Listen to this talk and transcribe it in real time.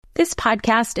This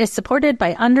podcast is supported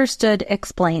by Understood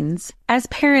Explains. As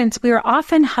parents, we are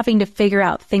often having to figure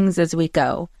out things as we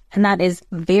go, and that is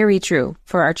very true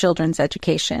for our children's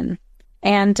education.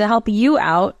 And to help you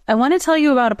out, I want to tell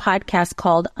you about a podcast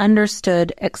called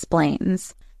Understood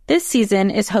Explains. This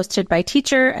season is hosted by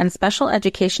teacher and special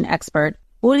education expert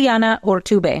Juliana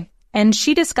Urtubey, and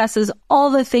she discusses all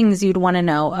the things you'd want to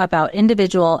know about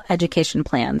individual education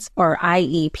plans, or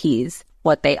IEPs,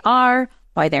 what they are,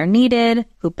 why they're needed,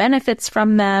 who benefits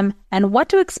from them, and what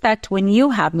to expect when you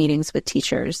have meetings with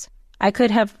teachers. I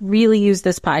could have really used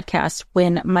this podcast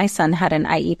when my son had an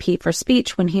IEP for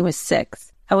speech when he was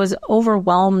 6. I was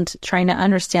overwhelmed trying to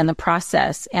understand the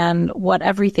process and what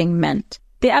everything meant.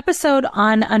 The episode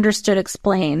on Understood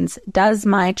Explains, Does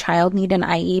My Child Need an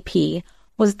IEP?,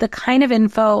 was the kind of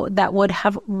info that would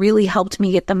have really helped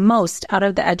me get the most out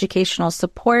of the educational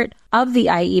support of the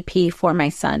IEP for my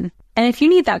son. And if you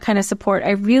need that kind of support,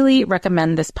 I really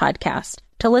recommend this podcast.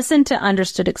 To listen to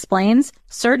Understood Explains,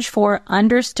 search for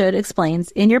Understood Explains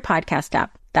in your podcast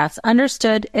app. That's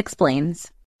Understood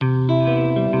Explains.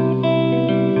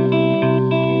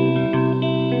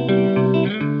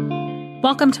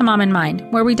 Welcome to Mom in Mind,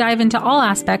 where we dive into all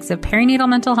aspects of perinatal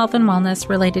mental health and wellness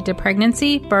related to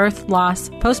pregnancy, birth, loss,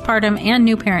 postpartum, and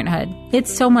new parenthood.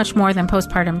 It's so much more than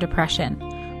postpartum depression.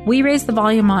 We raise the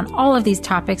volume on all of these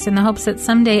topics in the hopes that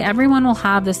someday everyone will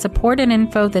have the support and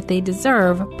info that they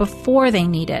deserve before they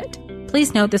need it.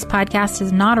 Please note this podcast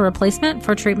is not a replacement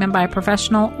for treatment by a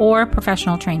professional or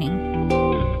professional training.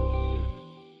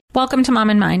 Welcome to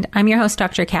Mom in Mind. I'm your host,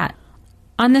 Dr. Kat.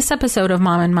 On this episode of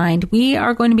Mom in Mind, we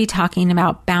are going to be talking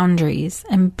about boundaries,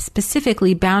 and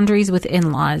specifically boundaries with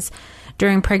in-laws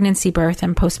during pregnancy, birth,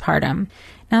 and postpartum.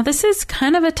 Now, this is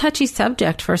kind of a touchy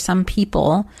subject for some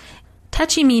people.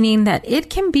 Touchy meaning that it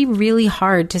can be really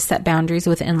hard to set boundaries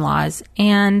with in-laws,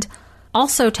 and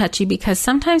also touchy because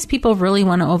sometimes people really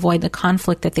want to avoid the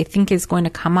conflict that they think is going to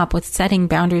come up with setting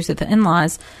boundaries with the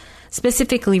in-laws,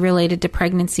 specifically related to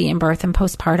pregnancy and birth and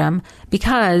postpartum,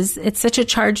 because it's such a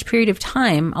charged period of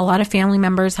time. A lot of family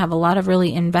members have a lot of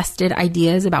really invested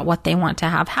ideas about what they want to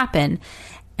have happen.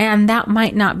 And that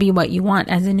might not be what you want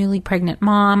as a newly pregnant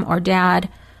mom or dad,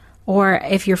 or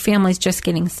if your family's just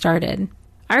getting started.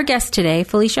 Our guest today,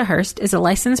 Felicia Hurst, is a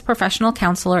licensed professional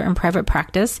counselor in private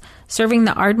practice, serving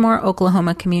the Ardmore,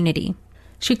 Oklahoma community.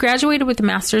 She graduated with a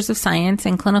Master's of Science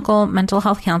in Clinical Mental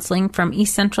Health Counseling from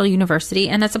East Central University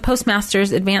and has a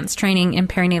postmaster's advanced training in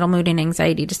perinatal mood and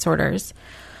anxiety disorders.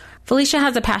 Felicia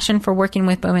has a passion for working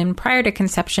with women prior to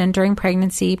conception, during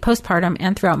pregnancy, postpartum,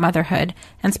 and throughout motherhood,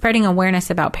 and spreading awareness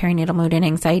about perinatal mood and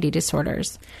anxiety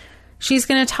disorders. She's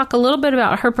going to talk a little bit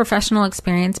about her professional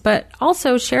experience, but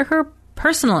also share her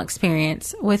personal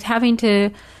experience with having to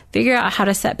figure out how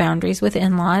to set boundaries with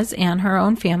in-laws and her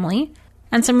own family,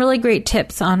 and some really great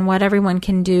tips on what everyone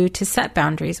can do to set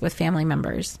boundaries with family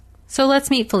members. So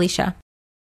let's meet Felicia.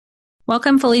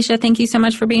 Welcome, Felicia. Thank you so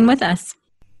much for being with us.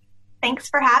 Thanks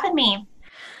for having me.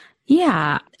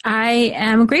 Yeah, I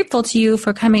am grateful to you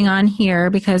for coming on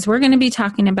here because we're going to be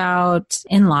talking about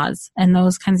in-laws and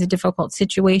those kinds of difficult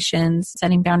situations,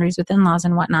 setting boundaries with in-laws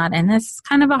and whatnot. And this is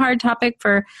kind of a hard topic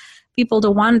for people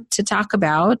to want to talk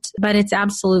about, but it's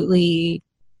absolutely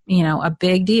a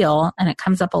big deal, and it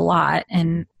comes up a lot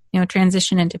and,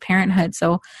 transition into parenthood.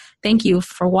 So thank you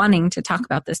for wanting to talk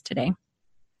about this today.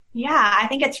 Yeah, I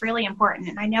think it's really important.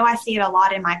 And I know I see it a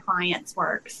lot in my clients'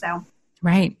 work. So.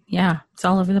 Right. Yeah. It's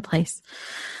all over the place.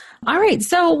 All right.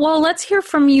 So, let's hear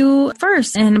from you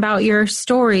first and about your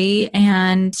story,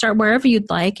 and start wherever you'd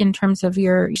like in terms of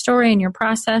your story and your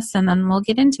process, and then we'll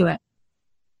get into it.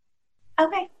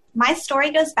 Okay. My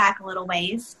story goes back a little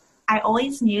ways. I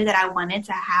always knew that I wanted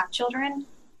to have children,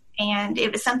 and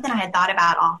it was something I had thought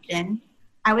about often.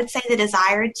 I would say the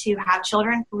desire to have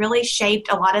children really shaped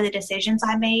a lot of the decisions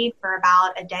I made for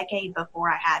about a decade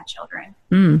before I had children.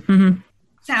 Mm-hmm.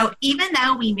 So even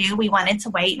though we knew we wanted to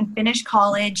wait and finish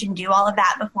college and do all of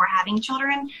that before having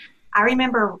children, I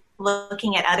remember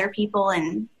looking at other people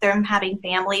and them having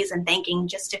families and thinking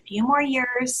just a few more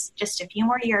years,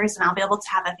 and I'll be able to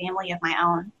have a family of my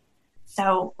own.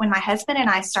 So when my husband and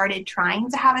I started trying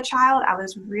to have a child, I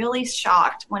was really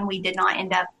shocked when we did not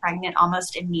end up pregnant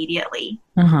almost immediately.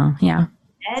 Yeah.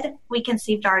 Instead, we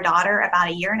conceived our daughter about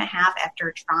a year and a half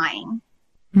after trying.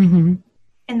 Mm-hmm.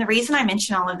 And the reason I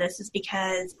mention all of this is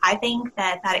because I think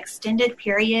that extended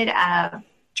period of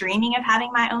dreaming of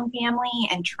having my own family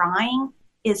and trying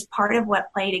is part of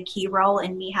what played a key role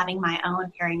in me having my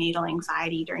own perinatal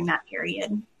anxiety during that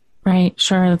period. Right.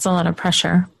 Sure. That's a lot of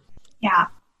pressure. Yeah.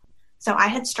 So I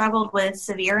had struggled with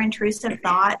severe intrusive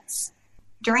thoughts,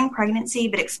 during pregnancy,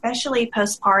 but especially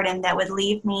postpartum, that would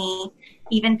leave me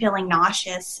even feeling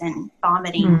nauseous and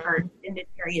vomiting for extended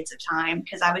periods of time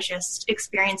because I was just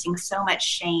experiencing so much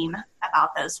shame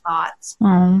about those thoughts.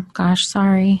 Oh, gosh,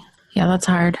 sorry. Yeah, that's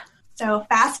hard. So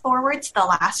fast forward to the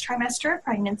last trimester of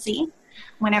pregnancy,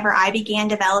 whenever I began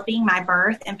developing my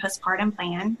birth and postpartum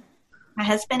plan, my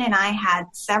husband and I had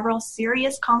several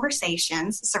serious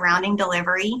conversations surrounding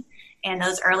delivery and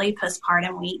those early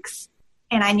postpartum weeks.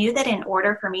 And I knew that in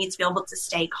order for me to be able to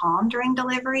stay calm during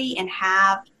delivery and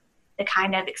have the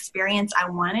kind of experience I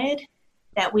wanted,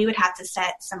 that we would have to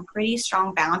set some pretty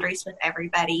strong boundaries with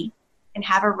everybody and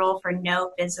have a rule for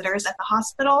no visitors at the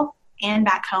hospital and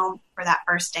back home for that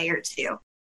first day or two.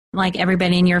 Like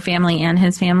everybody in your family and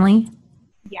his family?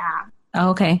 Yeah. Oh,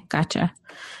 okay, gotcha.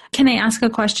 Can I ask a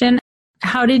question?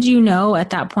 How did you know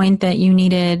at that point that you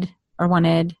needed or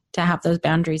wanted to have those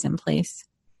boundaries in place?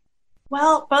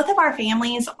 Well, both of our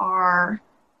families are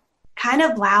kind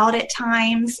of loud at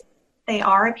times. They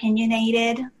are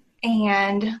opinionated,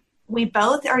 and we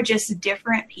both are just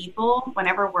different people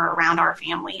whenever we're around our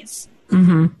families.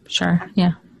 Mm-hmm. Sure.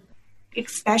 Yeah.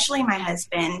 Especially my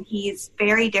husband. He's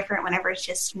very different whenever it's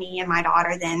just me and my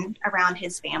daughter than around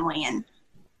his family, and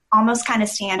almost kind of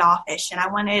standoffish. And I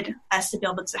wanted us to be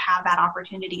able to have that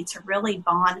opportunity to really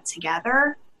bond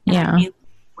together. Yeah. I knew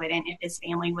we wouldn't if his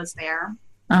family was there.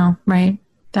 Oh, right.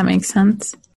 That makes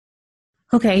sense.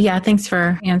 Okay. Yeah. Thanks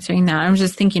for answering that. I was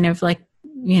just thinking of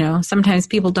sometimes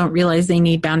people don't realize they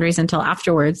need boundaries until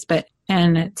afterwards,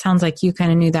 and it sounds like you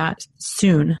kind of knew that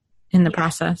soon in the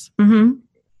process. Mm-hmm.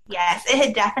 Yes, it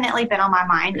had definitely been on my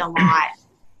mind a lot.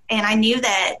 And I knew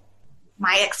that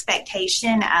my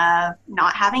expectation of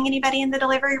not having anybody in the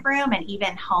delivery room and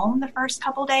even home the first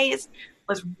couple days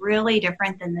was really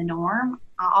different than the norm.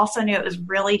 I also knew it was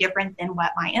really different than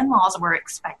what my in-laws were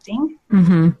expecting.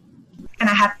 Mm-hmm. And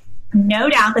I have no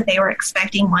doubt that they were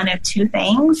expecting one of two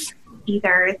things.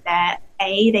 Either that,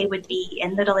 A, they would be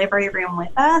in the delivery room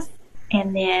with us,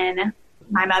 and then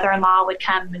my mother-in-law would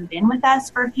come move in with us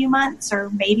for a few months or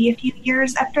maybe a few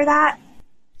years after that.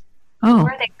 Oh. Or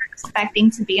they were expecting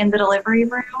to be in the delivery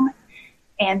room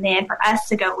and then for us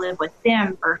to go live with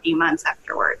them for a few months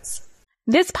afterwards.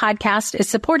 This podcast is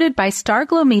supported by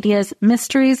Starglow Media's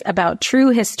Mysteries About True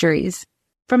Histories.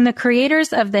 From the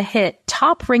creators of the hit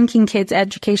top-ranking kids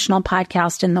educational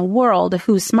podcast in the world,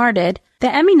 Who Smarted,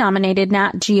 the Emmy-nominated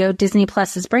Nat Geo Disney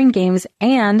Plus's Brain Games,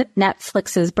 and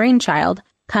Netflix's Brainchild,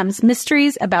 comes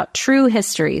Mysteries About True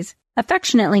Histories,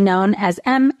 affectionately known as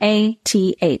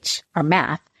MATH, or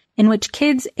math, in which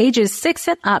kids ages 6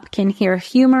 and up can hear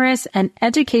humorous and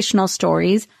educational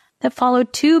stories that follow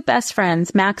two best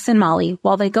friends, Max and Molly,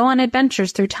 while they go on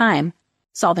adventures through time,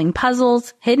 solving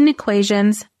puzzles, hidden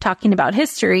equations, talking about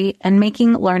history, and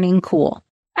making learning cool.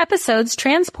 Episodes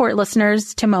transport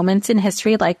listeners to moments in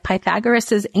history like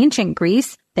Pythagoras' ancient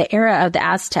Greece, the era of the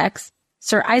Aztecs,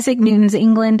 Sir Isaac Newton's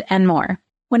England, and more.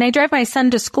 When I drive my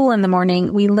son to school in the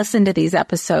morning, we listen to these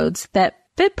episodes that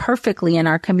fit perfectly in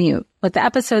our commute, with the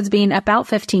episodes being about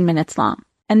 15 minutes long.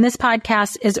 And this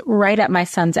podcast is right up my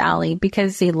son's alley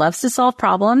because he loves to solve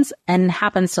problems and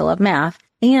happens to love math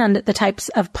and the types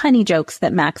of punny jokes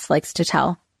that Max likes to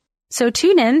tell. So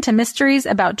tune in to Mysteries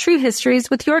About True Histories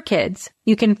with your kids.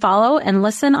 You can follow and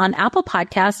listen on Apple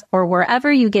Podcasts or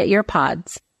wherever you get your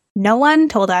pods. No one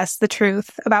told us the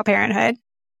truth about parenthood.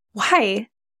 Why?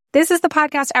 This is the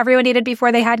podcast everyone needed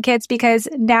before they had kids because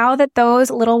now that those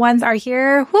little ones are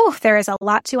here, there is a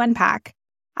lot to unpack.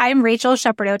 I'm Rachel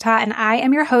Shepardota, and I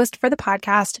am your host for the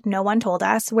podcast No One Told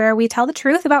Us, where we tell the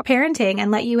truth about parenting and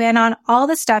let you in on all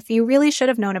the stuff you really should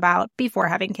have known about before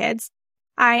having kids.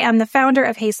 I am the founder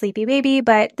of Hey Sleepy Baby,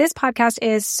 but this podcast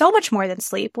is so much more than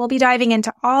sleep. We'll be diving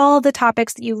into all the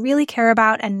topics that you really care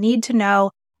about and need to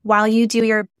know while you do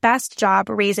your best job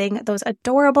raising those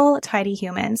adorable, tiny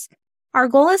humans. Our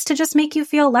goal is to just make you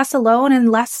feel less alone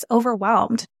and less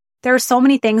overwhelmed. There are so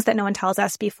many things that no one tells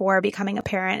us before becoming a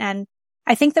parent, and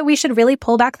I think that we should really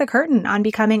pull back the curtain on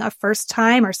becoming a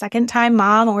first-time or second-time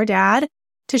mom or dad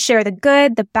to share the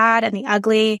good, the bad, and the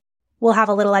ugly. We'll have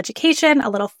a little education,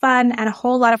 a little fun, and a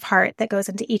whole lot of heart that goes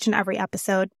into each and every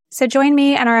episode. So join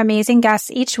me and our amazing guests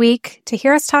each week to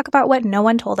hear us talk about what no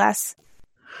one told us.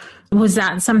 Was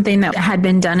that something that had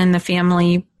been done in the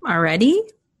family already,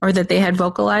 or that they had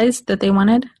vocalized that they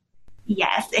wanted?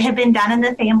 Yes, it had been done in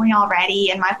the family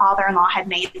already, and my father-in-law had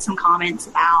made some comments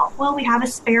about, well, we have a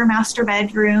spare master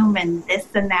bedroom and this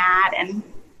and that, and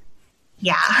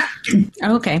yeah.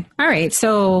 Okay. All right.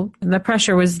 So the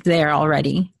pressure was there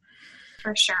already.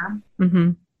 For sure.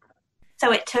 Mm-hmm.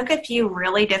 So it took a few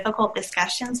really difficult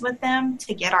discussions with them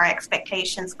to get our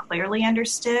expectations clearly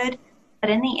understood But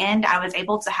in the end, I was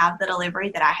able to have the delivery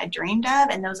that I had dreamed of,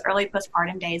 and those early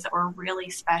postpartum days that were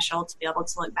really special to be able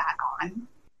to look back on.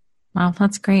 Wow,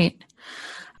 that's great.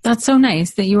 That's so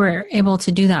nice that you were able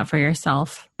to do that for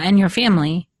yourself and your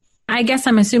family. I guess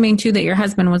I'm assuming, too, that your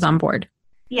husband was on board.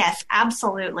 Yes,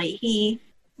 absolutely. He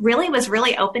really was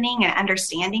really opening and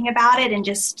understanding about it and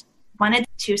just wanted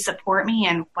to support me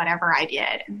in whatever I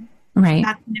did. Right.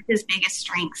 That's one of his biggest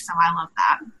strengths, so I love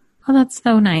that. Oh, that's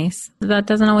so nice. That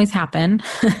doesn't always happen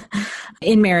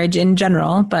in marriage in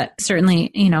general, but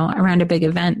certainly, around a big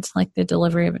event like the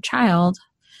delivery of a child,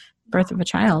 birth of a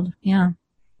child. Yeah.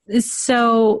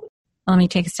 So let me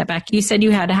take a step back. You said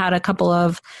you had a couple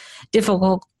of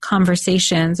difficult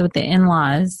conversations with the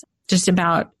in-laws just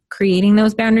about creating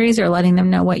those boundaries or letting them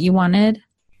know what you wanted.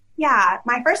 Yeah.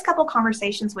 My first couple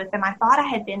conversations with them, I thought I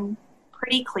had been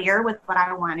pretty clear with what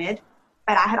I wanted.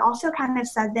 But I had also kind of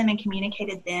said them and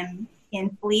communicated them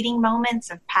in fleeting moments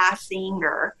of passing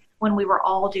or when we were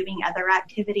all doing other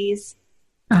activities.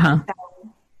 Uh-huh.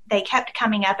 So they kept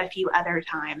coming up a few other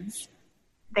times.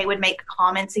 They would make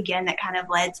comments again that kind of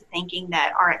led to thinking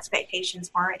that our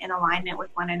expectations weren't in alignment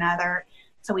with one another.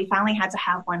 So we finally had to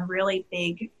have one really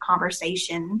big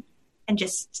conversation. And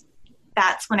just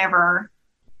that's whenever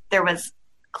there was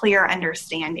clear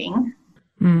understanding.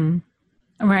 Mm.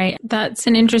 Right. That's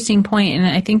an interesting point, and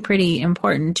I think pretty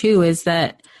important too, is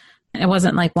that it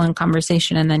wasn't like one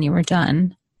conversation and then you were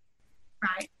done.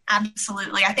 Right.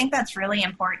 Absolutely. I think that's really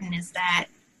important, is that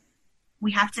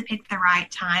we have to pick the right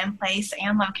time, place,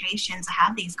 and location to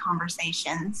have these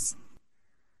conversations.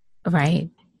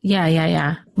 Right.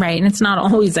 Yeah. Right. And it's not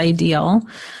always ideal,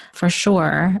 for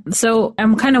sure. So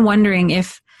I'm kind of wondering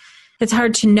if it's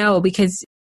hard to know because,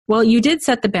 well, you did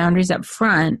set the boundaries up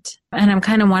front, and I'm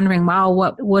kind of wondering, wow,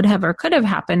 what would have or could have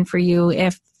happened for you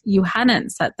if you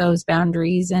hadn't set those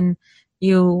boundaries and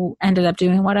you ended up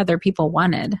doing what other people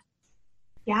wanted?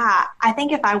 Yeah, I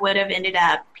think if I would have ended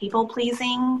up people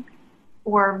pleasing,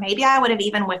 or maybe I would have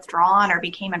even withdrawn or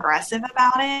became aggressive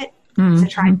about it to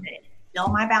try to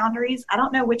instill my boundaries. I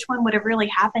don't know which one would have really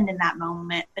happened in that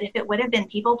moment, but if it would have been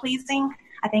people pleasing,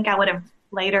 I think I would have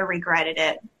later regretted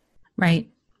it. Right.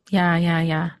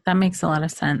 Yeah. That makes a lot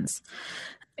of sense.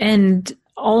 And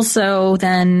also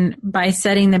then by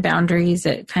setting the boundaries,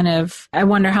 it kind of, I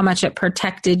wonder how much it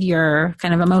protected your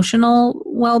kind of emotional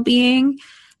well-being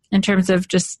in terms of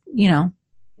just,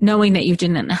 knowing that you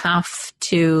didn't have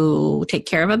to take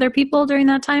care of other people during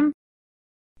that time.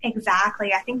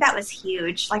 Exactly. I think that was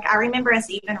huge. Like, I remember us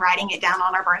even writing it down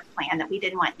on our birth plan that we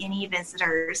didn't want any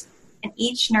visitors, and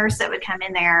each nurse that would come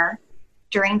in there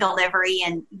during delivery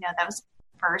and, those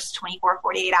first 24,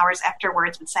 48 hours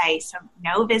afterwards would say, so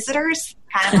no visitors,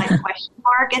 kind of like a question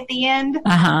mark at the end.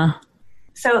 Uh-huh.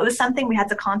 So it was something we had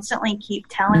to constantly keep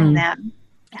telling them.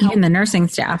 Even the nursing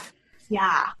staff.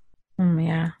 Yeah.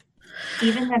 Yeah.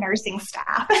 Even the nursing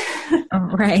staff.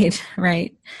 Right.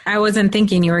 I wasn't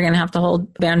thinking you were going to have to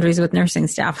hold boundaries with nursing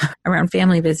staff around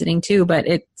family visiting too, but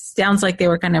it sounds like they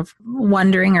were kind of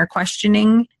wondering or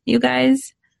questioning you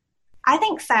guys. I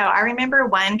think so. I remember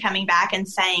one coming back and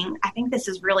saying, I think this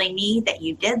is really neat that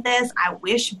you did this. I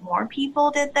wish more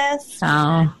people did this.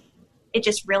 Oh. It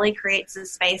just really creates a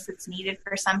space that's needed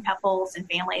for some couples and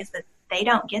families that they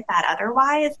don't get that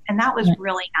otherwise. And that was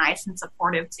really nice and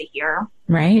supportive to hear.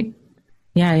 Right.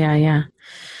 Yeah.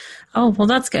 Oh, well,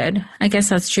 that's good. I guess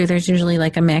that's true. There's usually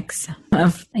like a mix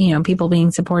of, people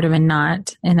being supportive and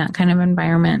not in that kind of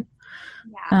environment.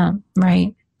 Yeah.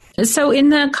 Right. So in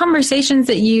the conversations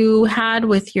that you had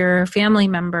with your family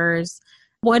members,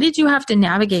 what did you have to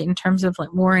navigate in terms of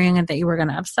like worrying that you were going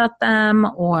to upset them,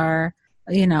 or,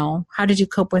 how did you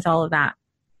cope with all of that?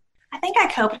 I think I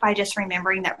coped by just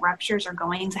remembering that ruptures are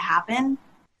going to happen,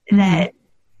 that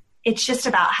it's just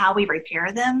about how we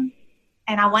repair them.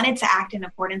 And I wanted to act in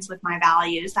accordance with my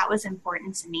values. That was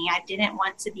important to me. I didn't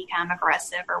want to become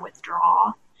aggressive or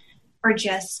withdraw or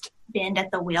just bend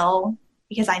at the will,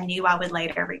 because I knew I would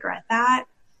later regret that.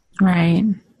 Right.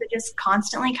 So just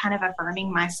constantly kind of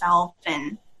affirming myself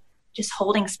and just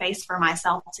holding space for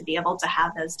myself to be able to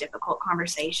have those difficult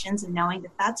conversations and knowing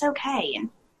that that's okay. And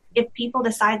if people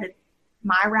decide that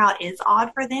my route is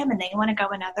odd for them and they want to go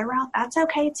another route, that's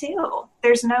okay too.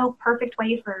 There's no perfect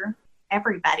way for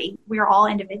everybody. We're all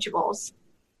individuals.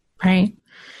 Right.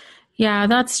 Yeah,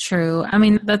 that's true. I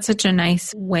mean, that's such a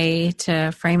nice way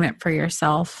to frame it for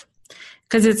yourself,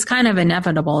 because it's kind of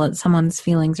inevitable that someone's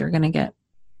feelings are going to get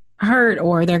hurt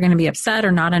or they're going to be upset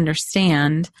or not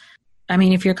understand. I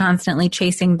mean, if you're constantly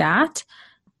chasing that,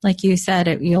 like you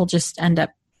said, you'll just end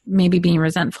up maybe being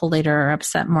resentful later or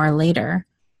upset more later.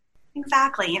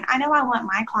 Exactly. And I know I want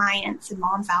my clients and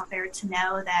moms out there to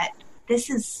know that this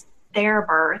is their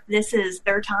birth. This is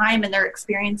their time and their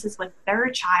experiences with their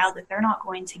child that they're not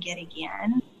going to get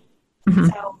again. Mm-hmm.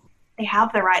 So they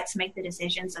have the right to make the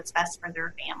decisions that's best for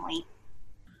their family.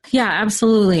 Yeah,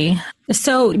 absolutely.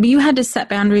 So you had to set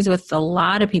boundaries with a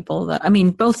lot of people,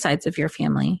 both sides of your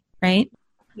family, right?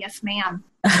 Yes, ma'am.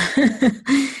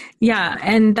 Yeah.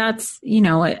 And that's,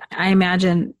 I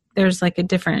imagine there's like a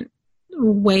different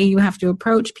way you have to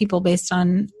approach people based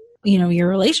on, your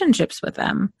relationships with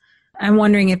them. I'm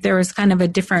wondering if there was kind of a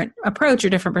different approach or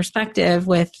different perspective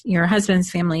with your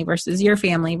husband's family versus your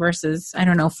family versus,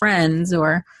 friends,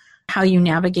 or how you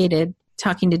navigated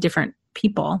talking to different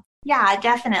people. Yeah,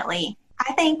 definitely.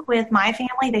 I think with my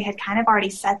family, they had kind of already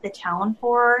set the tone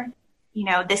for,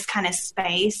 this kind of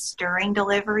space during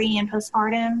delivery and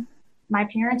postpartum. My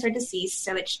parents are deceased,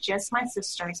 so it's just my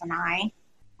sisters and I.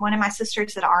 One of my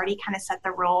sisters had already kind of set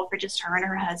the rule for just her and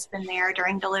her husband there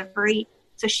during delivery.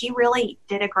 So she really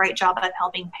did a great job of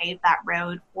helping pave that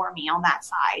road for me on that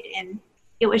side. And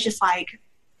it was just like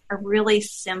a really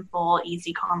simple,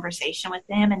 easy conversation with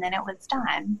them, and then it was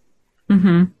done.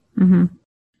 Mm-hmm. Mm-hmm.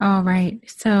 All right.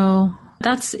 So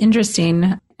that's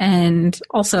interesting. And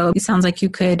also it sounds like you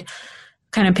could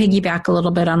kind of piggyback a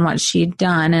little bit on what she'd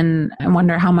done. And I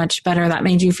wonder how much better that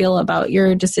made you feel about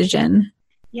your decision.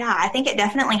 Yeah, I think it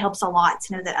definitely helps a lot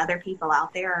to know that other people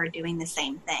out there are doing the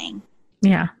same thing.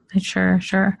 Yeah,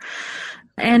 sure.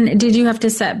 And did you have to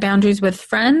set boundaries with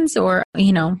friends or,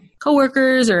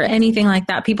 coworkers or anything like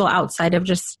that, people outside of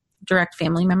just direct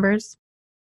family members?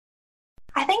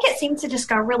 I think it seemed to just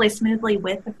go really smoothly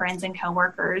with the friends and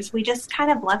coworkers. We just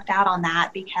kind of lucked out on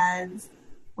that because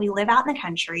we live out in the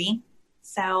country.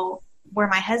 So where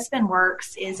my husband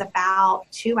works is about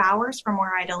 2 hours from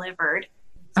where I delivered.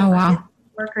 So oh, wow.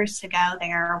 Workers to go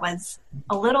there was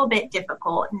a little bit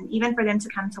difficult. And even for them to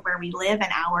come to where we live an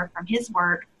hour from his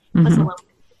work was a little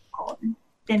bit difficult.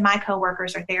 Then my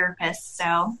coworkers are therapists.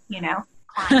 So,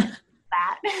 clients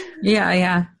that.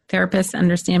 Yeah. Therapists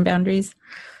understand boundaries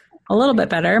a little bit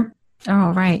better.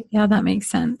 Oh, right. Yeah, that makes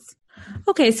sense.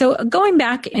 Okay. So going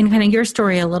back in kind of your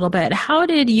story a little bit, how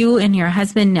did you and your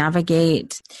husband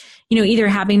navigate, either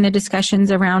having the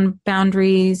discussions around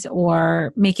boundaries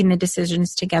or making the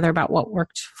decisions together about what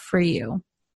worked for you?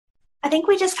 I think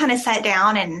we just kind of sat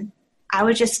down and I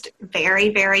was just very,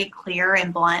 very clear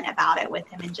and blunt about it with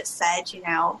him and just said,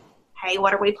 hey,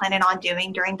 what are we planning on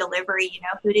doing during delivery?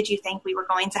 Who did you think we were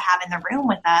going to have in the room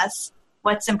with us?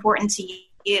 What's important to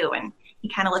you? And he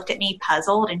kind of looked at me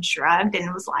puzzled and shrugged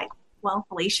and was like, well,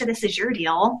 Felicia, this is your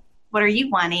deal. What are you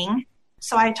wanting?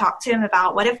 So I talked to him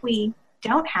about what if we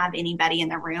don't have anybody in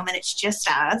the room and it's just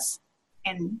us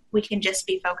and we can just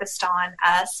be focused on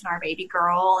us and our baby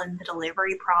girl and the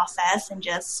delivery process and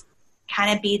just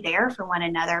kind of be there for one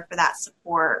another for that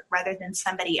support rather than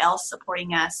somebody else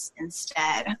supporting us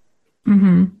instead.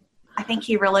 Mm-hmm. I think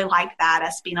he really liked that,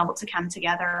 us being able to come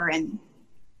together and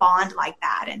bond like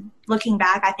that. And looking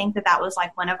back, I think that was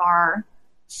like one of our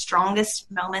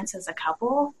strongest moments as a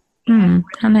couple.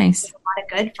 How nice. It was a lot of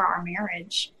good for our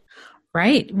marriage.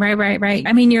 Right.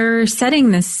 I mean, you're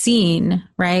setting the scene,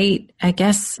 right? I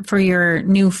guess for your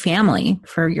new family,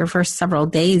 for your first several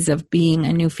days of being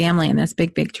a new family in this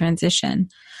big, big transition,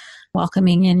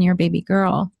 welcoming in your baby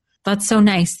girl. That's so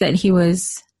nice that he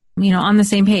was, on the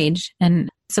same page and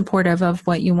supportive of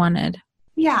what you wanted.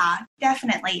 Yeah,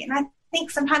 definitely. And I think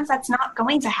sometimes that's not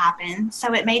going to happen.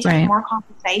 So it may take more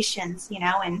conversations,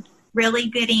 and really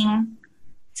getting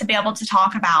to be able to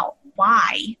talk about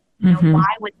why. Why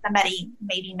would somebody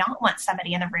maybe not want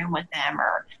somebody in the room with them,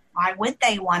 or why would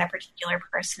they want a particular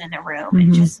person in the room?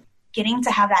 And just getting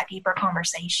to have that deeper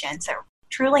conversation to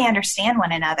truly understand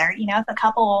one another. If a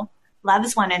couple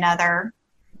loves one another,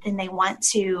 then they want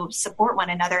to support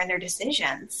one another in their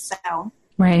decisions. So,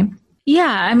 right.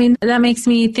 Yeah. I mean, that makes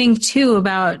me think too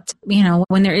about,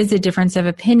 when there is a difference of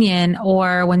opinion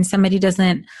or when somebody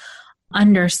doesn't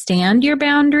understand your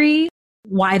boundary,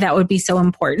 why that would be so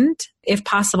important, if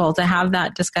possible, to have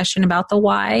that discussion about the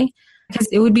why, because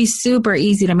it would be super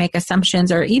easy to make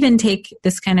assumptions or even take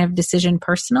this kind of decision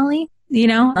personally,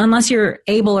 unless you're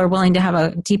able or willing to have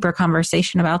a deeper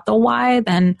conversation about the why,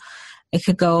 then it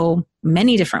could go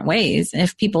many different ways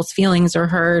if people's feelings are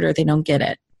hurt or they don't get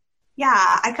it.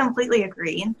 Yeah, I completely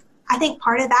agree. I think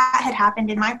part of that had happened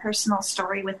in my personal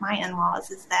story with my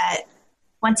in-laws is that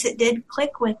once it did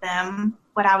click with them,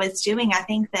 what I was doing, I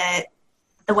think that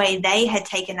the way they had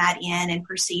taken that in and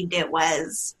perceived it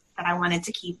was that I wanted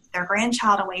to keep their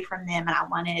grandchild away from them. And I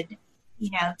wanted,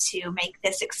 to make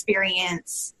this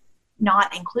experience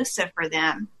not inclusive for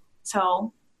them.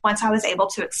 So once I was able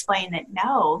to explain that,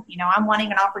 no, I'm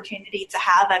wanting an opportunity to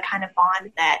have a kind of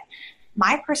bond that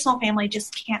my personal family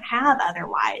just can't have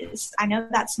otherwise. I know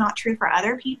that's not true for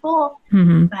other people,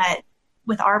 but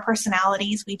with our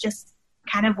personalities, we just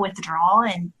kind of withdraw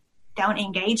and don't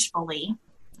engage fully.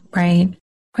 Right.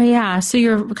 Well, yeah. So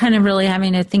you're kind of really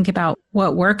having to think about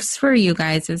what works for you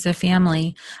guys as a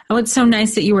family. Oh, it's so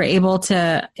nice that you were able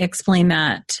to explain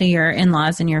that to your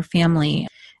in-laws and your family.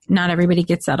 Not everybody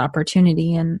gets that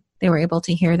opportunity, and they were able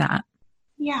to hear that.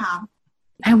 Yeah.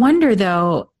 I wonder,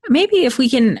 though, maybe if we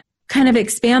can kind of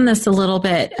expand this a little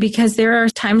bit, because there are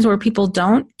times where people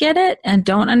don't get it and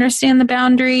don't understand the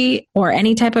boundary or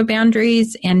any type of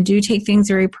boundaries and do take things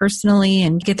very personally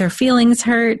and get their feelings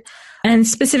hurt. And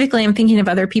specifically, I'm thinking of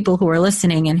other people who are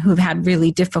listening and who've had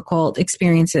really difficult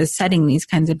experiences setting these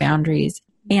kinds of boundaries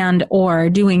and or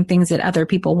doing things that other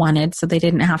people wanted so they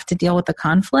didn't have to deal with the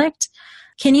conflict.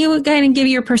 Can you kind of give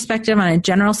your perspective on a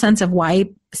general sense of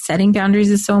why setting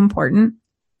boundaries is so important?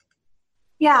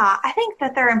 Yeah, I think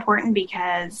that they're important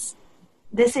because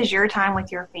this is your time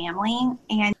with your family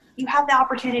and you have the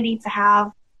opportunity to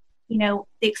have, the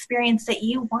experience that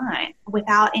you want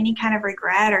without any kind of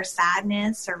regret or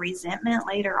sadness or resentment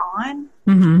later on.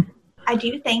 Mm-hmm. I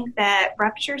do think that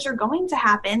ruptures are going to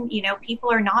happen.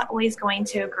 People are not always going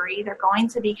to agree. They're going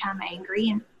to become angry.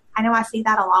 And I know I see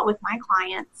that a lot with my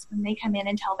clients when they come in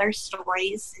and tell their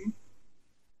stories. And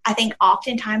I think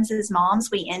oftentimes as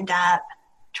moms, we end up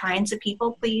trying to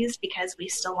people please because we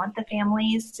still want the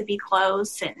families to be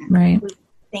close and right.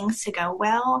 things to go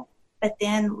well. But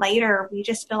then later we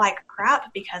just feel like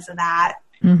crap because of that.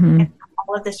 Mm-hmm. And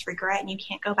all of this regret, and you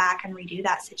can't go back and redo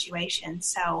that situation.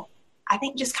 So I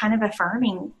think just kind of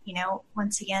affirming,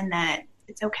 once again, that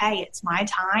it's okay. It's my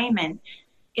time. And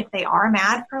if they are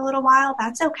mad for a little while,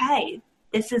 that's okay.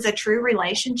 This is a true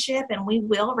relationship and we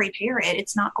will repair it.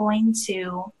 It's not going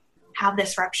to have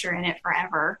this rupture in it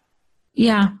forever.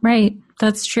 Yeah, right.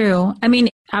 That's true. I mean,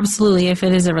 absolutely. If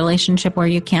it is a relationship where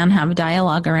you can have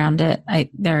dialogue around it,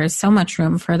 there is so much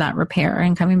room for that repair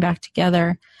and coming back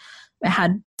together. I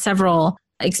had several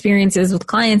experiences with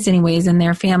clients anyways in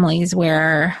their families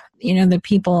where, the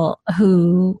people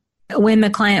who, when the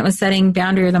client was setting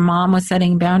boundary or the mom was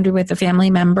setting boundary with the family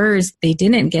members, they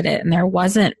didn't get it and there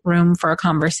wasn't room for a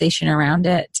conversation around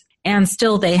it. And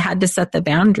still they had to set the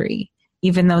boundary,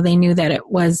 even though they knew that it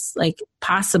was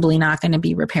possibly not going to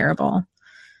be repairable.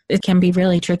 It can be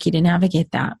really tricky to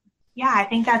navigate that. Yeah, I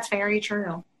think that's very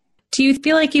true. Do you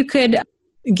feel like you could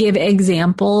give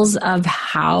examples of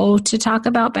how to talk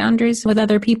about boundaries with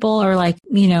other people or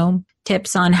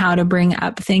tips on how to bring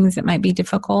up things that might be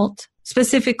difficult,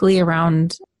 specifically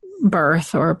around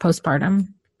birth or postpartum?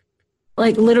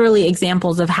 Literally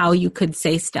examples of how you could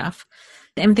say stuff.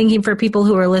 I'm thinking for people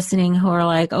who are listening who are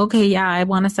like, okay, yeah, I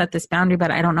want to set this boundary,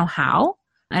 but I don't know how.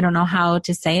 I don't know how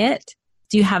to say it.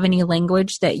 Do you have any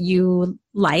language that you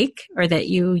like or that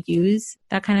you use,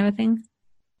 that kind of a thing?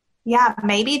 Yeah,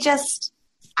 maybe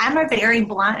I'm a very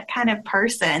blunt kind of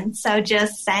person. So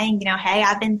just saying, hey,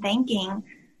 I've been thinking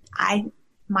I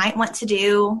might want to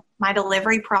do my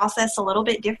delivery process a little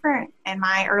bit different and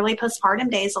my early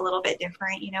postpartum days a little bit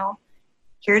different,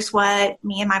 Here's what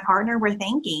me and my partner were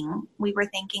thinking. We were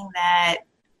thinking that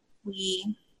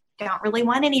we don't really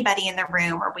want anybody in the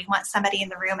room, or we want somebody in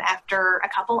the room after a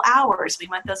couple hours. We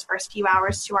want those first few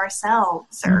hours to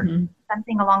ourselves or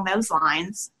something along those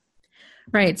lines.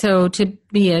 Right. So to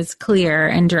be as clear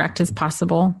and direct as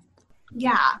possible.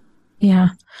 Yeah. Yeah.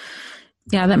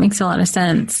 Yeah, that makes a lot of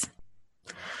sense.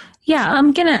 Yeah,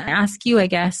 I'm going to ask you, I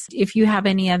guess, if you have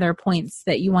any other points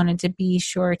that you wanted to be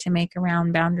sure to make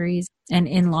around boundaries and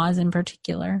in-laws in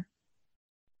particular.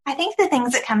 I think the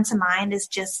things that come to mind is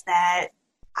just that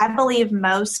I believe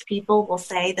most people will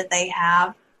say that they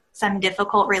have some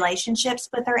difficult relationships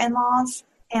with their in-laws.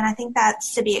 And I think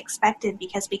that's to be expected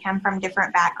because we come from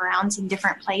different backgrounds and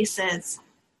different places.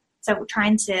 So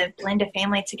trying to blend a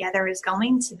family together is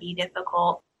going to be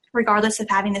difficult, regardless of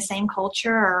having the same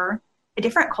culture or a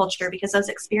different culture, because those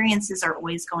experiences are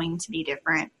always going to be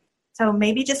different. So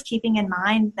maybe just keeping in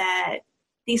mind that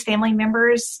these family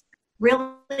members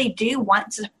really do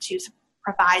want to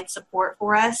provide support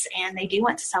for us, and they do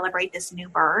want to celebrate this new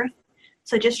birth.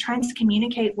 So just trying to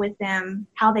communicate with them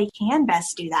how they can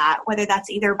best do that, whether that's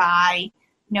either by,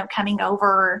 coming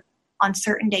over on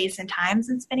certain days and times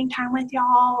and spending time with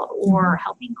y'all, or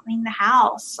helping clean the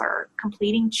house, or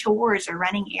completing chores, or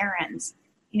running errands.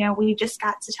 We just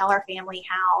got to tell our family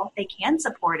how they can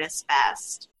support us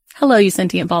best. Hello, you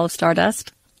sentient ball of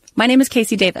stardust. My name is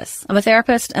Casey Davis. I'm a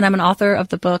therapist, and I'm an author of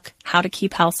the book, How to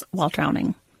Keep House While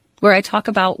Drowning, where I talk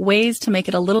about ways to make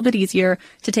it a little bit easier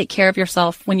to take care of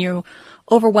yourself when you're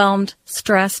overwhelmed,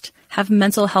 stressed, have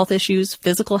mental health issues,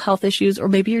 physical health issues, or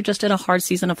maybe you're just in a hard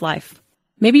season of life.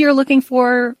 Maybe you're looking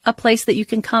for a place that you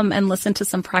can come and listen to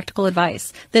some practical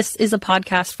advice. This is a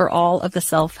podcast for all of the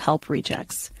self-help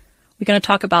rejects. We're going to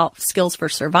talk about skills for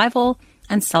survival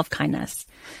and self-kindness.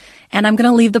 And I'm going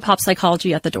to leave the pop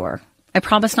psychology at the door. I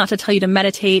promise not to tell you to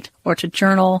meditate or to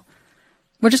journal.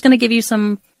 We're just going to give you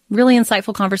some really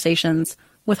insightful conversations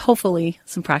with hopefully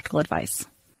some practical advice.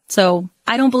 So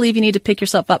I don't believe you need to pick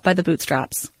yourself up by the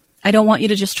bootstraps. I don't want you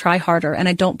to just try harder, and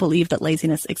I don't believe that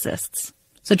laziness exists.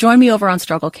 So join me over on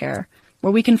Struggle Care,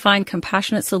 where we can find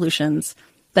compassionate solutions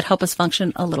that help us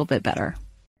function a little bit better.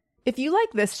 If you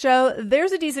like this show,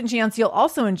 there's a decent chance you'll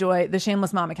also enjoy the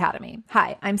Shameless Mom Academy.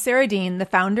 Hi, I'm Sarah Dean, the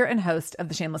founder and host of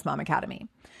the Shameless Mom Academy.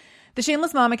 The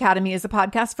Shameless Mom Academy is a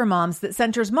podcast for moms that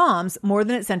centers moms more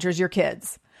than it centers your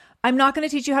kids. I'm not going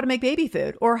to teach you how to make baby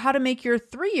food or how to make your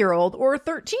 3-year-old or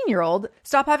 13-year-old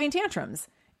stop having tantrums.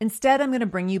 Instead, I'm going to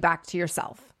bring you back to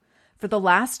yourself. For the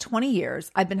last 20 years,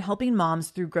 I've been helping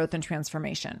moms through growth and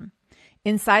transformation.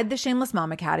 Inside the Shameless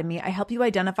Mom Academy, I help you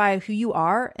identify who you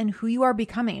are and who you are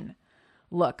becoming.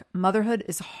 Look, motherhood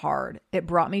is hard. It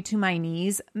brought me to my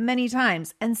knees many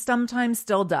times and sometimes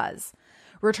still does.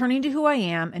 Returning to who I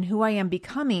am and who I am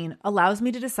becoming allows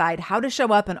me to decide how to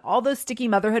show up in all those sticky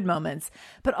motherhood moments,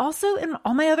 but also in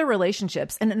all my other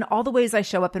relationships and in all the ways I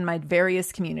show up in my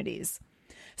various communities.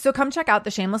 So come check out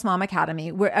the Shameless Mom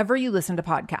Academy wherever you listen to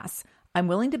podcasts. I'm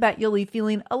willing to bet you'll leave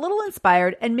feeling a little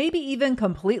inspired and maybe even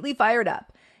completely fired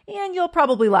up. And you'll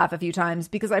probably laugh a few times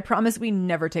because I promise we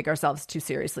never take ourselves too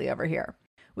seriously over here.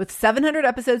 With 700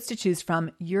 episodes to choose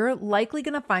from, you're likely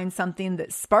going to find something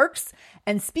that sparks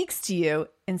and speaks to you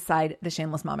inside the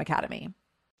Shameless Mom Academy.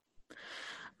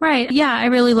 Right. Yeah, I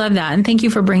really love that. And thank you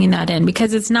for bringing that in,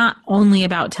 because it's not only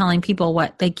about telling people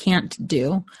what they can't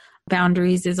do.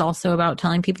 Boundaries is also about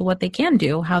telling people what they can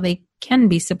do, how they can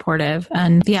be supportive.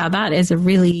 And yeah, that is a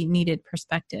really needed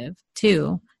perspective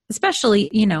too, especially,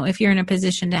 if you're in a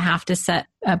position to have to set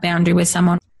a boundary with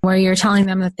someone where you're telling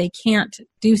them that they can't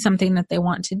do something that they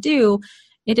want to do.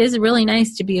 It is really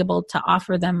nice to be able to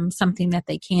offer them something that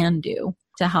they can do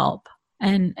to help.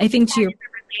 And I think that's a really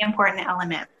important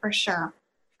element for sure.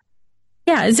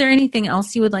 Yeah. Is there anything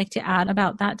else you would like to add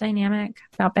about that dynamic,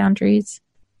 about boundaries?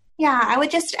 Yeah, I would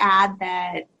just add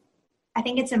that I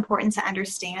think it's important to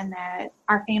understand that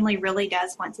our family really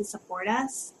does want to support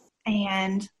us.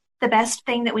 And the best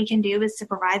thing that we can do is to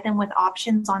provide them with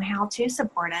options on how to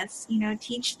support us,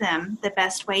 teach them the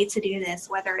best way to do this,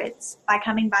 whether it's by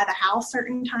coming by the house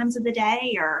certain times of the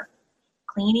day or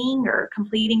cleaning or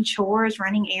completing chores,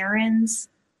 running errands,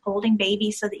 holding baby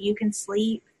so that you can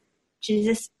sleep. To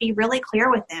just be really clear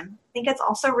with them. I think it's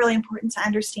also really important to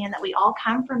understand that we all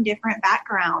come from different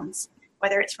backgrounds,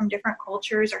 whether it's from different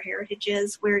cultures or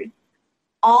heritages. We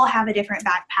all have a different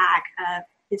backpack of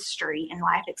history and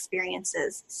life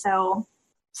experiences. So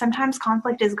sometimes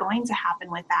conflict is going to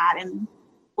happen with that, and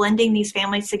blending these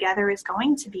families together is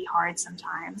going to be hard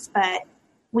sometimes, but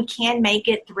we can make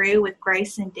it through with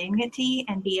grace and dignity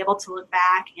and be able to look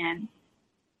back and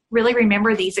really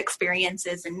remember these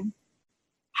experiences and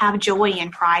have joy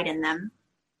and pride in them.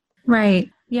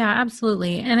 Right. Yeah,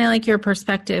 absolutely. And I like your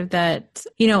perspective that,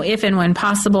 if and when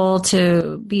possible,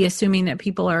 to be assuming that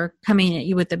people are coming at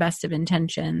you with the best of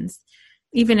intentions,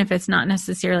 even if it's not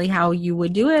necessarily how you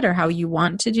would do it or how you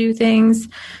want to do things.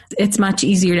 It's much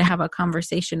easier to have a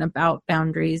conversation about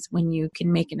boundaries when you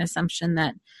can make an assumption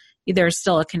that there's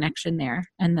still a connection there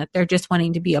and that they're just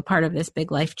wanting to be a part of this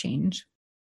big life change.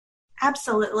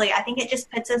 Absolutely. I think it just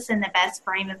puts us in the best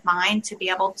frame of mind to be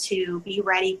able to be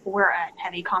ready for a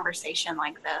heavy conversation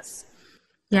like this.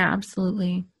 Yeah,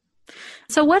 absolutely.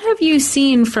 So what have you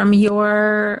seen from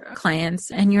your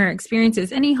clients and your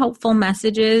experiences? Any hopeful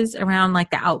messages around the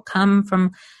outcome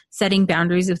from setting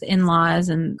boundaries with in-laws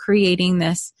and creating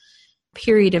this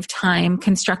period of time,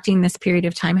 constructing this period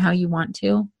of time how you want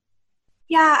to?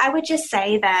 Yeah, I would just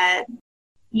say that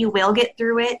you will get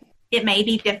through it. It may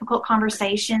be difficult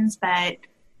conversations, but,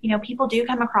 people do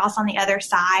come across on the other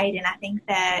side. And I think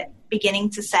that beginning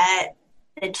to set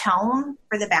the tone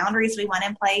for the boundaries we want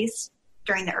in place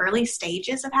during the early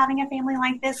stages of having a family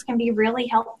like this can be really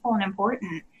helpful and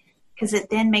important, because it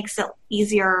then makes it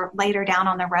easier later down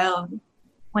on the road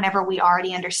whenever we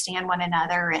already understand one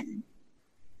another and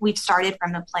we've started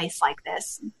from a place like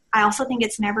this. I also think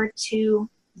it's never too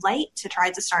late to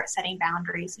try to start setting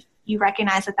boundaries. You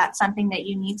recognize that that's something that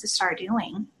you need to start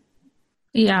doing.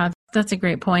 Yeah, that's a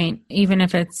great point. Even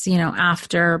if it's,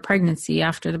 after pregnancy,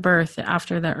 after the birth,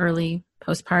 after the early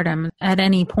postpartum, at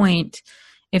any point,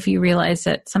 if you realize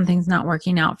that something's not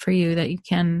working out for you, that you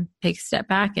can take a step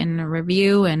back and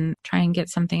review and try and get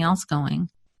something else going.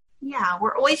 Yeah,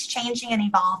 we're always changing and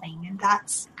evolving, and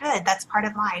that's good. That's part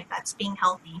of life. That's being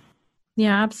healthy.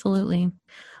 Yeah, absolutely.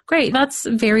 Great. That's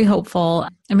very hopeful.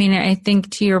 I mean, I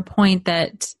think to your point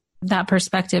that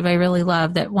perspective, I really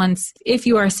love that if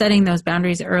you are setting those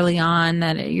boundaries early on,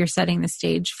 that you're setting the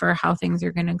stage for how things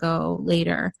are going to go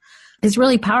later is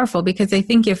really powerful, because I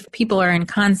think if people are in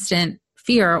constant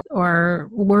fear or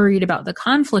worried about the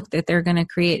conflict that they're going to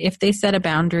create, if they set a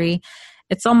boundary,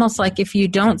 it's almost like if you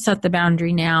don't set the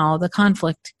boundary now, the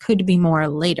conflict could be more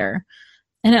later.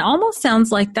 And it almost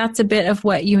sounds like that's a bit of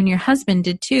what you and your husband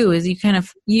did too, is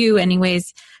you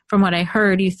anyways, from what I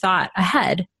heard, you thought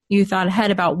ahead. You thought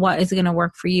ahead about what is going to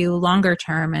work for you longer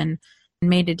term and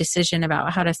made a decision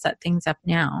about how to set things up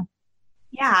now.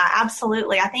 Yeah,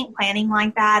 absolutely. I think planning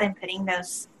like that and putting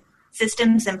those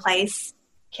systems in place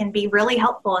can be really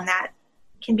helpful, and that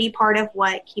can be part of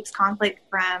what keeps conflict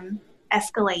from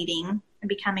escalating and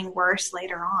becoming worse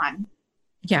later on.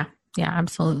 Yeah,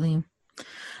 absolutely.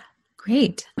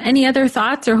 Great. Any other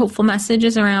thoughts or hopeful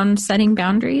messages around setting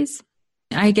boundaries?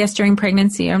 I guess during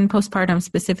pregnancy and postpartum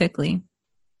specifically.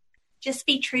 Just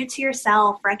be true to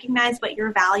yourself. Recognize what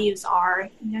your values are.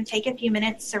 Take a few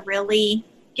minutes to really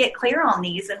get clear on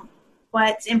these and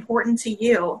what's important to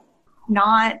you,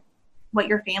 not what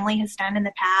your family has done in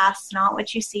the past, not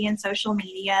what you see in social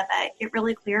media, but get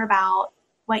really clear about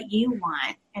what you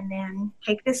want, and then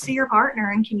take this to your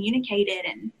partner and communicate it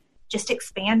and just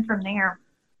expand from there.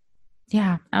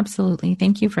 Yeah, absolutely.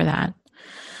 Thank you for that.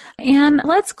 And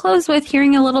let's close with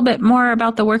hearing a little bit more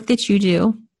about the work that you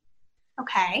do.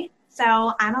 Okay.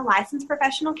 So I'm a licensed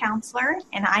professional counselor,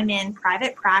 and I'm in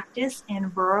private practice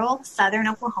in rural southern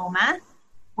Oklahoma,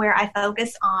 where I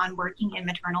focus on working in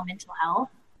maternal mental health.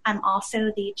 I'm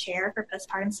also the chair for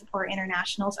Postpartum Support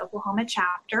International's Oklahoma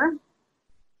chapter,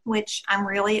 which I'm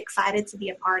really excited to be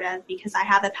a part of because I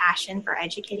have a passion for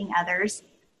educating others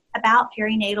about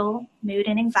perinatal mood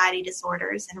and anxiety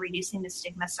disorders and reducing the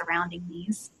stigma surrounding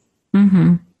these.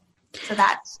 Mm-hmm. So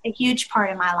that's a huge part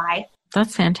of my life.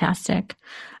 That's fantastic.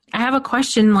 I have a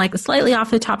question slightly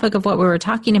off the topic of what we were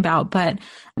talking about, but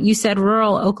you said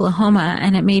rural Oklahoma,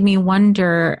 and it made me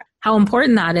wonder how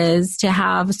important that is to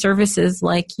have services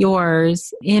like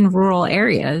yours in rural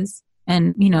areas.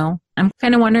 And, I'm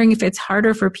kind of wondering if it's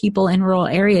harder for people in rural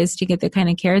areas to get the kind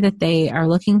of care that they are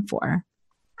looking for.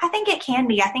 I think it can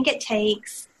be. I think it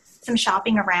takes some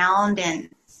shopping around, and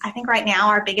I think right now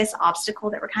our biggest obstacle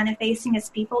that we're kind of facing is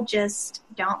people just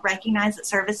don't recognize that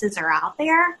services are out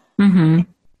there. Mm-hmm.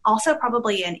 Also,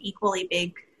 probably an equally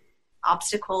big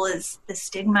obstacle is the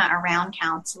stigma around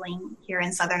counseling here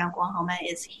in southern Oklahoma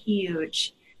is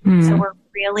huge. Mm-hmm. So we're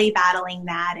really battling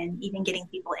that and even getting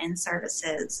people in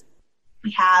services.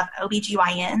 We have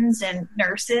OBGYNs and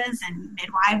nurses and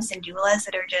midwives and doulas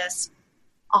that are just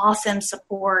awesome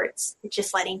supports. It's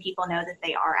just letting people know that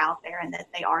they are out there and that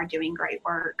they are doing great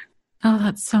work. Oh,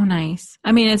 that's so nice.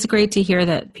 I mean, it's great to hear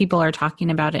that people are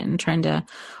talking about it and trying to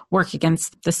work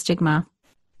against the stigma.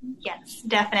 Yes,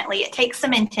 definitely. It takes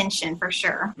some intention for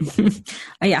sure.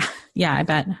 Yeah, I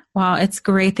bet. Well, it's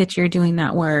great that you're doing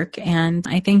that work. And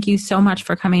I thank you so much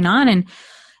for coming on and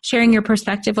sharing your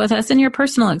perspective with us and your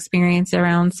personal experience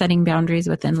around setting boundaries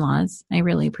with in-laws. I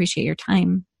really appreciate your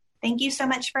time. Thank you so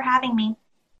much for having me.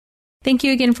 Thank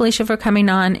you again, Felicia, for coming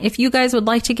on. If you guys would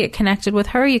like to get connected with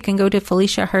her, you can go to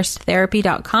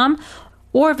FeliciaHurstTherapy.com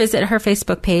or visit her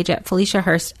Facebook page at Felicia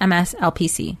Hurst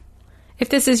MSLPC. If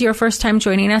this is your first time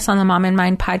joining us on the Mom in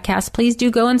Mind podcast, please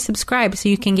do go and subscribe so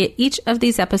you can get each of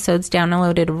these episodes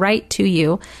downloaded right to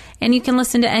you. And you can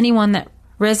listen to anyone that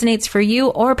resonates for you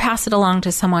or pass it along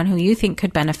to someone who you think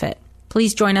could benefit.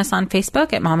 Please join us on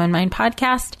Facebook at Mom in Mind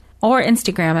Podcast or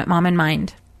Instagram at Mom in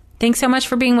Mind. Thanks so much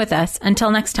for being with us.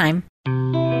 Until next time.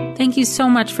 Thank you so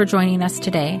much for joining us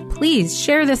today. Please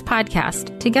share this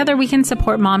podcast. Together we can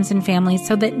support moms and families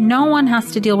so that no one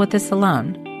has to deal with this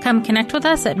alone. Come connect with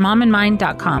us at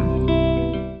mominmind.com.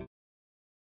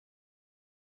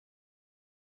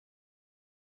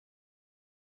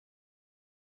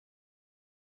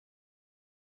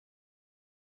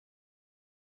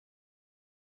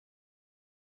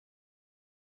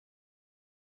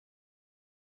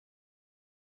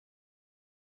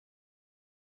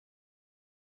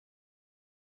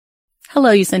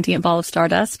 Hello, you sentient ball of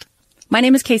stardust. My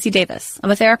name is Casey Davis.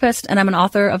 I'm a therapist, and I'm an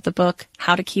author of the book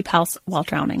How to Keep House While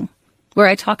Drowning, where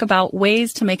I talk about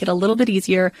ways to make it a little bit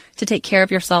easier to take care of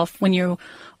yourself when you're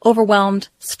overwhelmed,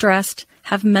 stressed,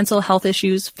 have mental health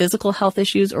issues, physical health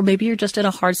issues, or maybe you're just in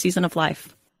a hard season of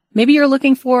life. Maybe you're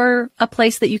looking for a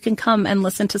place that you can come and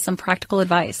listen to some practical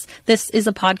advice. This is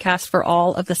a podcast for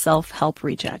all of the self-help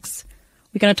rejects.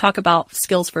 We're going to talk about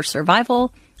skills for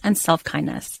survival and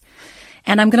self-kindness.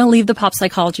 And I'm going to leave the pop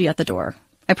psychology at the door.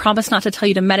 I promise not to tell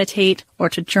you to meditate or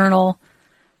to journal.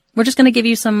 We're just going to give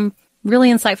you some really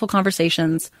insightful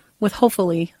conversations with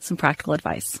hopefully some practical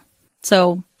advice.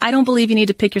 So I don't believe you need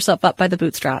to pick yourself up by the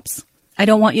bootstraps. I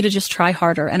don't want you to just try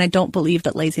harder, and I don't believe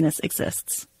that laziness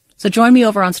exists. So join me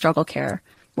over on Struggle Care,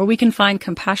 where we can find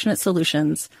compassionate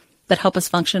solutions that help us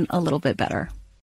function a little bit better.